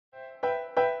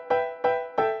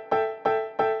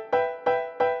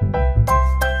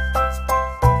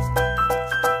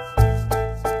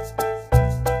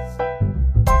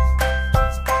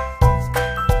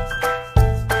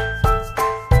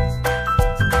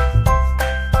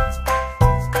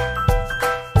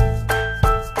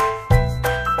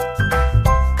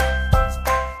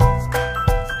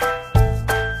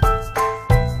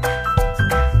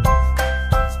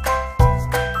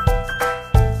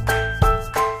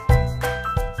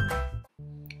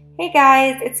Hey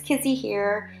guys, it's Kizzie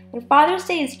here, and Father's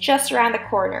Day is just around the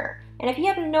corner. And if you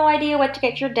have no idea what to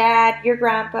get your dad, your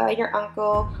grandpa, your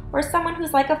uncle, or someone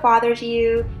who's like a father to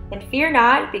you, then fear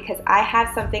not, because I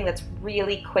have something that's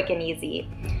really quick and easy.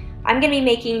 I'm going to be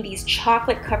making these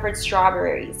chocolate-covered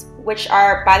strawberries, which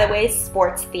are, by the way,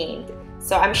 sports themed.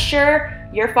 So I'm sure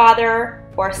your father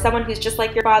or someone who's just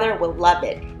like your father will love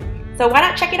it. So why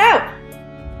not check it out?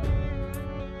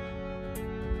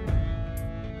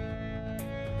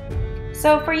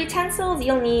 So for utensils,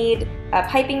 you'll need a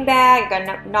piping bag,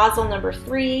 a nozzle number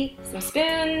 3, some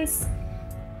spoons,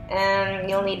 and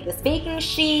you'll need this baking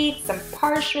sheet, some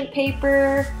parchment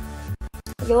paper.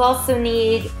 You'll also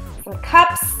need some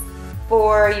cups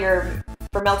for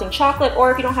melting chocolate, or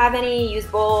if you don't have any, use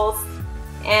bowls.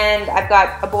 And I've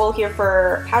got a bowl here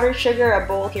for powdered sugar, a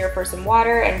bowl here for some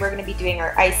water, and we're going to be doing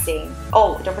our icing.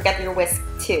 Oh, don't forget your whisk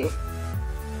too.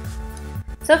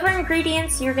 So for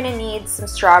ingredients, you're going to need some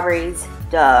strawberries,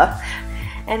 duh.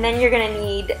 And then you're going to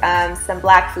need some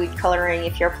black food coloring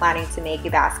if you're planning to make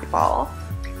a basketball.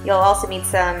 You'll also need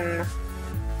some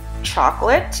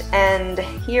chocolate, and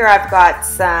here I've got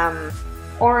some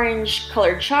orange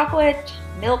colored chocolate,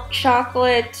 milk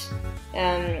chocolate.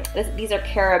 These are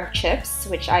carob chips,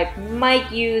 which I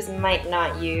might use, might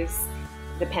not use,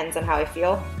 depends on how I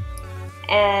feel.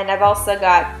 And I've also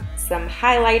got some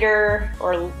highlighter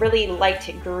or really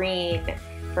light green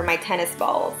for my tennis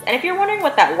balls. And if you're wondering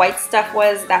what that white stuff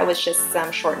was, that was just some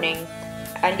shortening.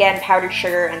 Again, powdered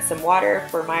sugar and some water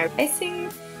for my icing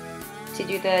to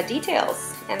do the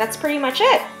details. And that's pretty much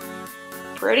it.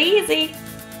 Pretty easy.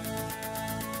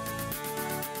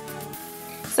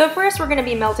 So first we're going to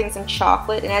be melting some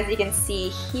chocolate, and as you can see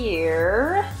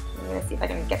here, I'm going to see if I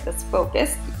can get this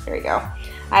focused. There you go.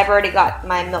 I've already got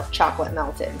my milk chocolate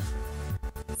melted.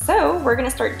 So we're going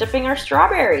to start dipping our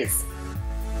strawberries.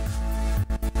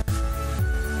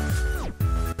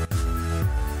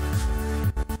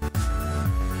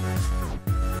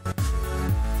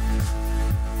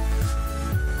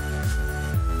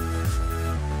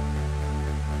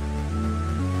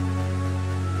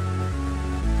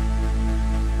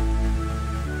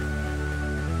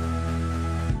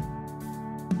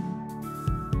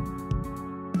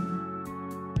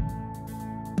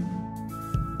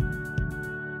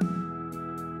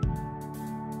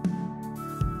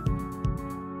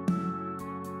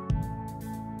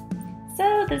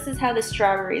 So this is how the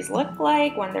strawberries look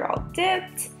like when they're all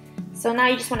dipped. So now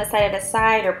you just want to set it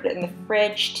aside or put it in the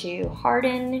fridge to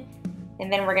harden,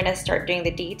 and then we're going to start doing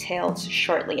the details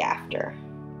shortly after.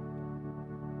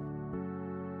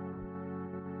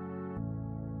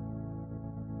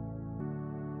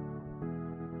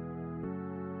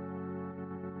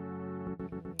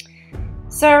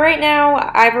 So right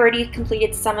now I've already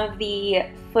completed some of the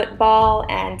football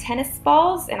and tennis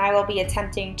balls, and I will be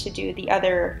attempting to do the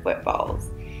other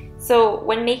footballs. So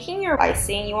when making your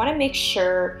icing, you want to make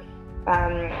sure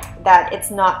that it's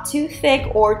not too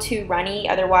thick or too runny.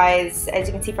 Otherwise, as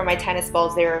you can see from my tennis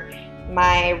balls there,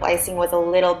 my icing was a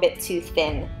little bit too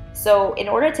thin. So in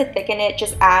order to thicken it,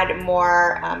 just add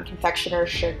more confectioner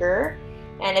sugar.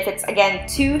 And if it's, again,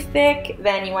 too thick,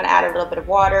 then you want to add a little bit of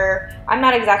water. I'm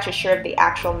not exactly sure of the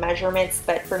actual measurements,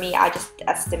 but for me, I just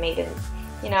estimated,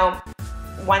 you know,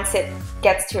 once it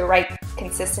gets to a right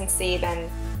consistency, then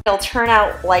it'll turn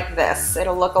out like this.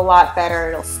 It'll look a lot better.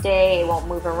 It'll stay. It won't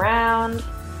move around.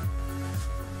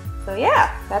 So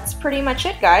yeah, that's pretty much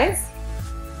it, guys.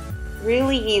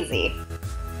 Really easy.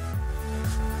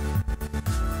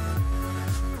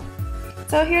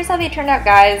 So here's how they turned out,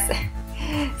 guys.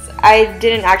 I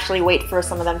didn't actually wait for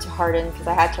some of them to harden because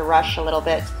I had to rush a little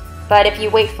bit. But if you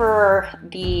wait for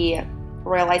the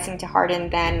royal icing to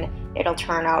harden, then it'll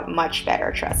turn out much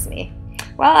better, trust me.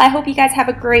 Well, I hope you guys have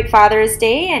a great Father's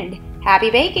Day and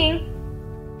happy baking!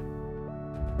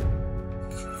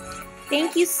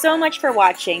 Thank you so much for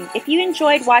watching. If you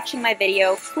enjoyed watching my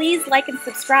video, please like and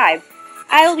subscribe.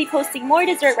 I will be posting more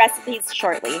dessert recipes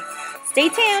shortly. Stay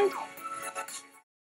tuned!